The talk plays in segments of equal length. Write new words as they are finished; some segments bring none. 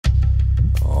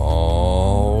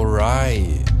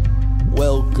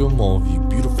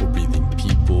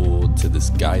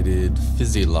guided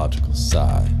physiological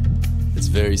sigh. It's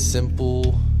very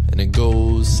simple, and it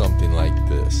goes something like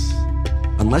this.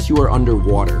 Unless you are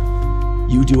underwater,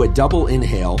 you do a double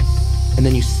inhale, and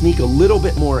then you sneak a little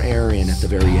bit more air in at the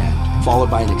very end,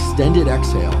 followed by an extended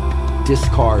exhale.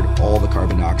 Discard all the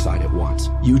carbon dioxide at once.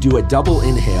 You do a double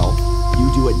inhale,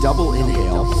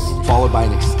 followed by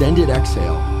an extended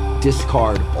exhale.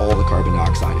 Discard all the carbon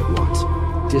dioxide at once.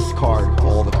 Discard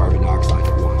all the carbon dioxide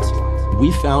at once.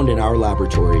 We found in our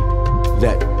laboratory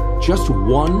that just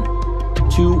 1,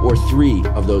 2, or 3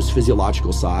 of those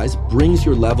physiological sighs brings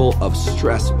your level of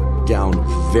stress down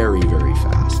very, very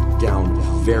fast.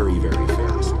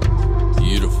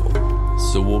 Beautiful.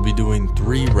 So we'll be doing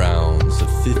 3 rounds of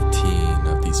 15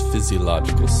 of these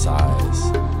physiological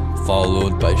sighs,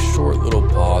 followed by short little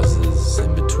pauses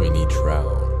in between each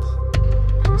round.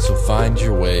 So find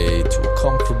your way to a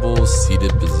comfortable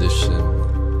seated position,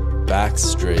 back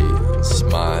straight and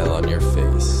smile on your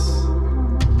face.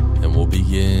 And we'll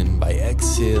begin by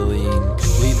exhaling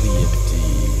completely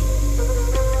empty.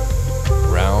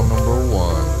 Round number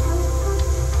 1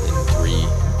 in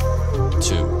 3,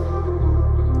 2,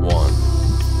 1.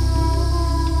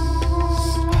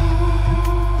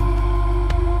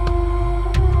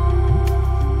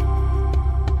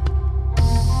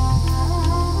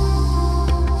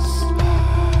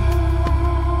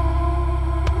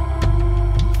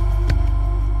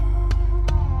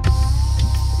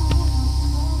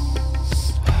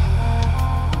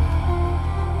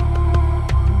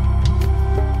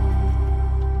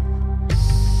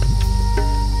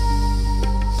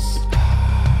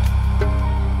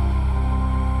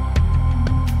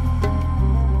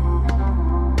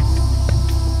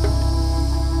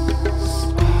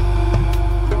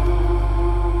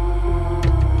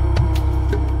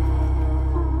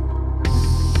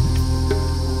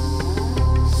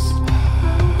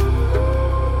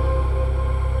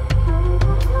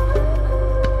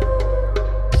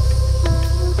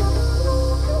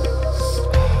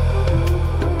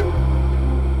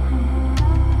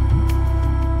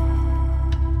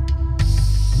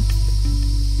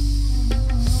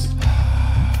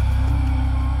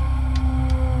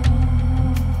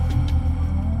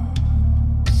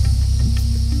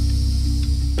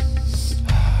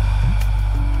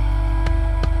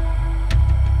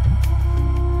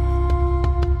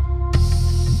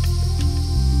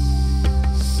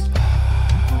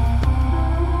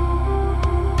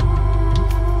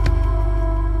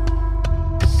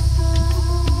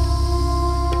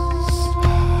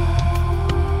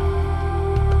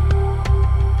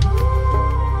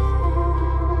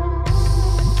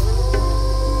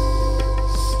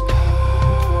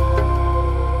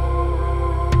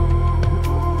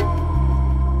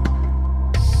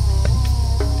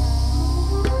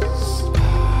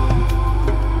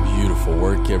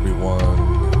 Everyone,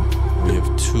 we have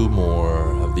 2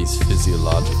 more of these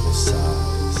physiological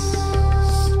sighs.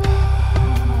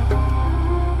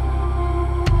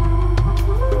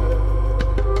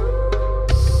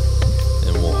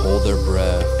 And we'll hold our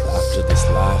breath after this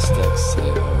last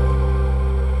exhale.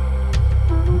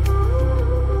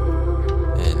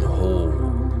 And hold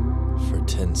for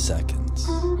 10 seconds.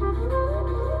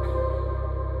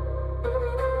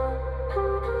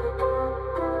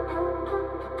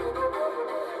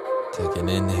 Take an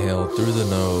inhale through the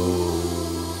nose,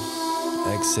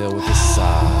 exhale with a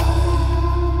sigh.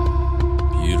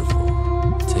 Beautiful.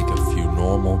 Take a few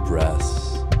normal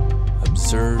breaths,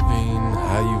 observing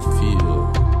how you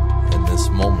feel in this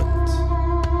moment.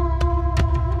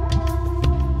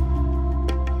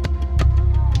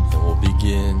 And we'll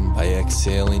begin by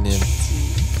exhaling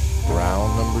empty.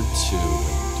 Round number 2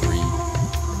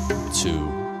 in 3, 2,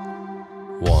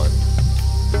 1.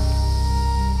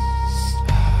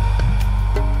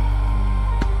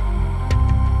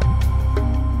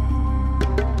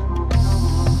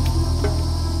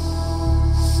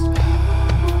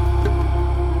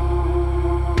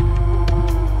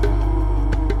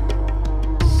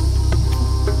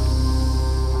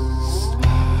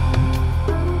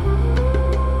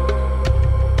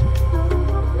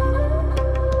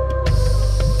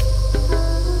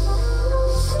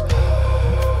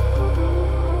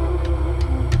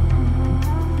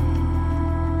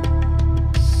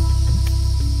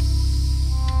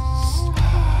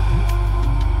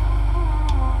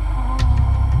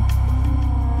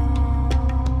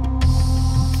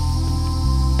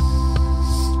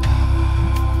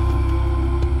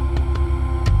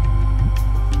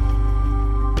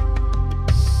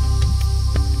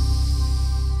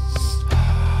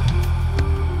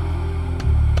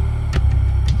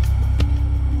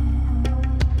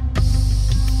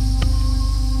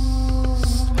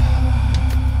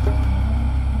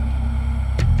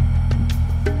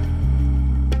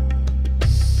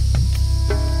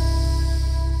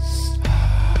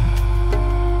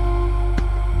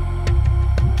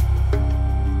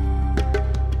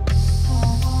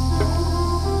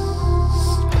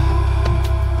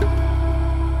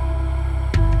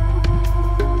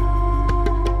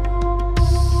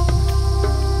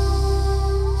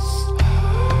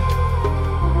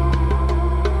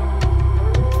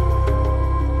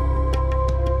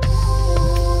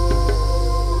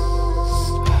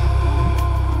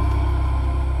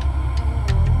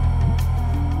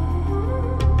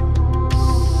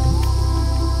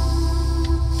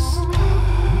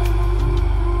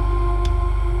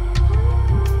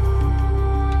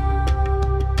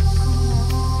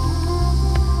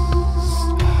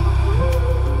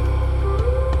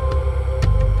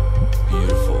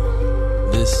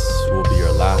 This will be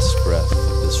your last breath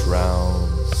of this round.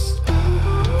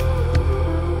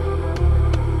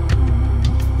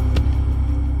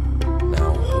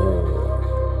 Now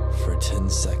hold for 10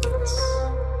 seconds.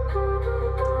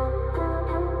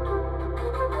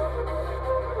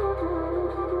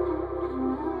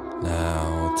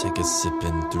 Now take a sip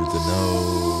in through the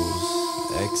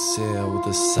nose. Exhale with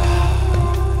a sigh.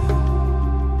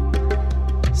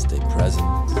 Stay present.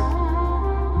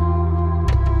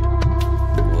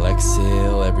 We'll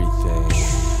exhale everything.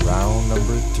 Round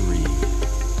number 3. In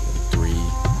 3,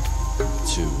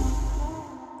 2,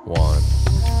 1.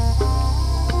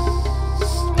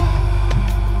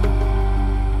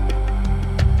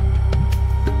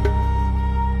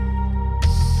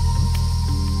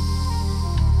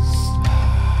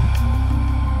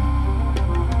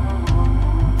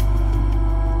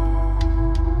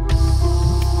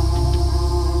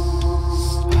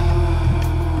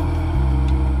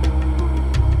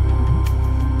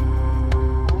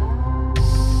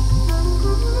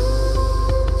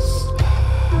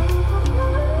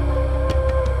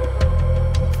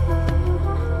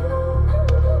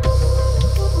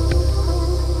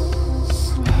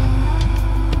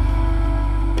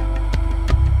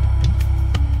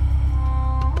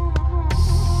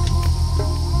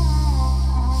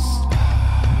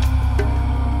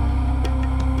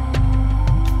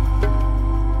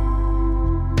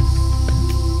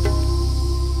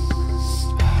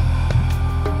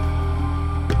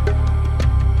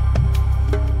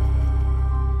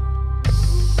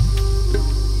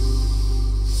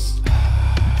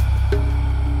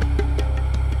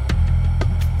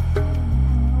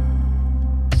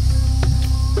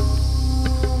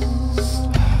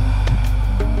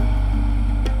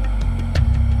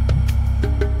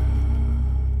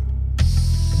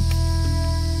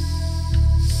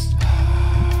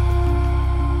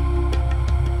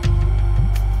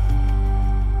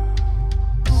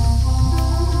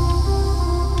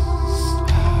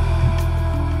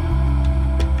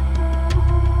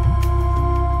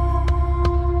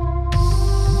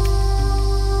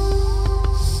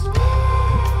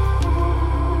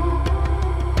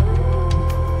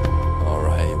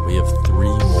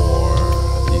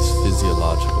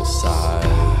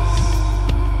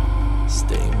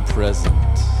 Present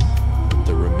with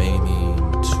the remaining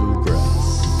 2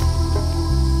 breaths.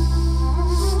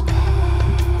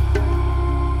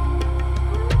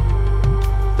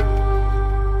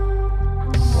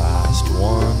 Last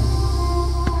one.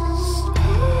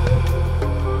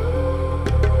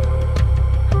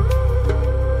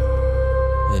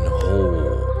 And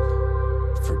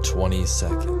hold for 20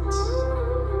 seconds.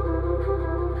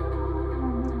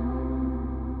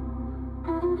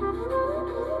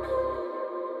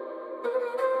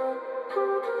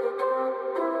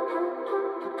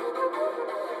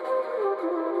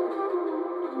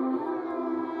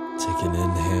 Take an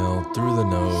inhale through the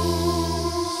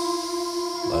nose,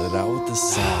 let it out with a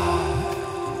sigh.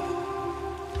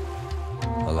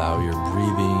 Allow your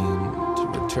breathing to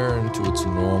return to its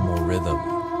normal rhythm,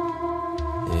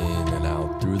 in and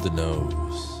out through the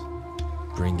nose,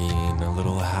 bringing a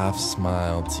little half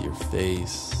smile to your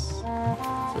face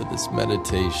for this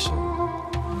meditation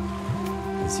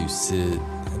as you sit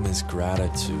in this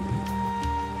gratitude,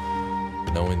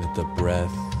 knowing that the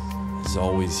breath is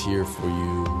always here for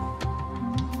you,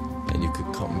 and you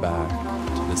could come back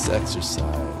to this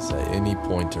exercise at any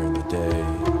point during the day.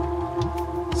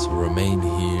 So remain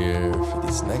here for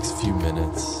these next few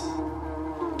minutes,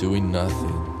 doing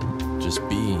nothing, just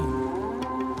being.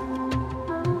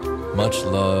 Much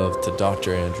love to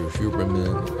Dr. Andrew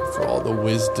Huberman for all the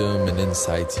wisdom and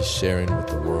insights he's sharing with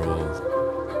the world.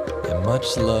 And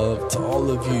much love to all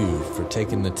of you for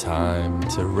taking the time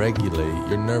to regulate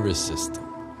your nervous system.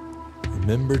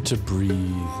 Remember to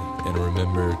breathe and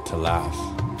remember to laugh.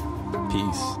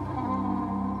 Peace.